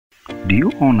Do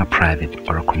you own a private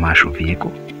or a commercial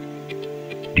vehicle?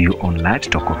 Do you own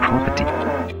livestock or property?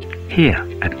 Here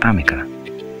at Amica,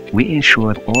 we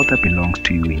insure all that belongs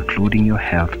to you, including your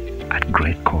health, at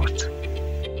great cost.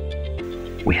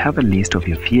 We have a list of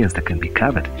your fears that can be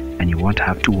covered, and you won't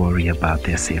have to worry about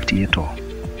their safety at all.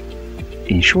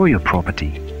 Insure your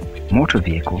property, motor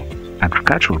vehicle,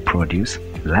 agricultural produce,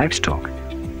 livestock,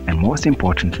 and most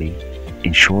importantly,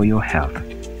 insure your health.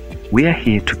 We are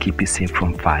here to keep you safe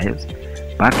from fires,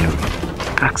 burglary,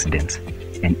 accidents,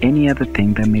 and any other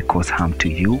thing that may cause harm to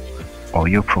you or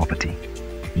your property.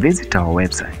 Visit our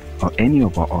website or any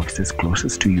of our offices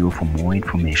closest to you for more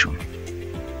information.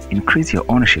 Increase your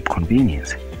ownership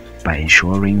convenience by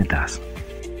insuring with us.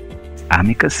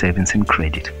 Amica Savings and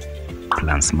Credit.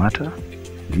 Plan smarter,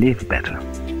 live better.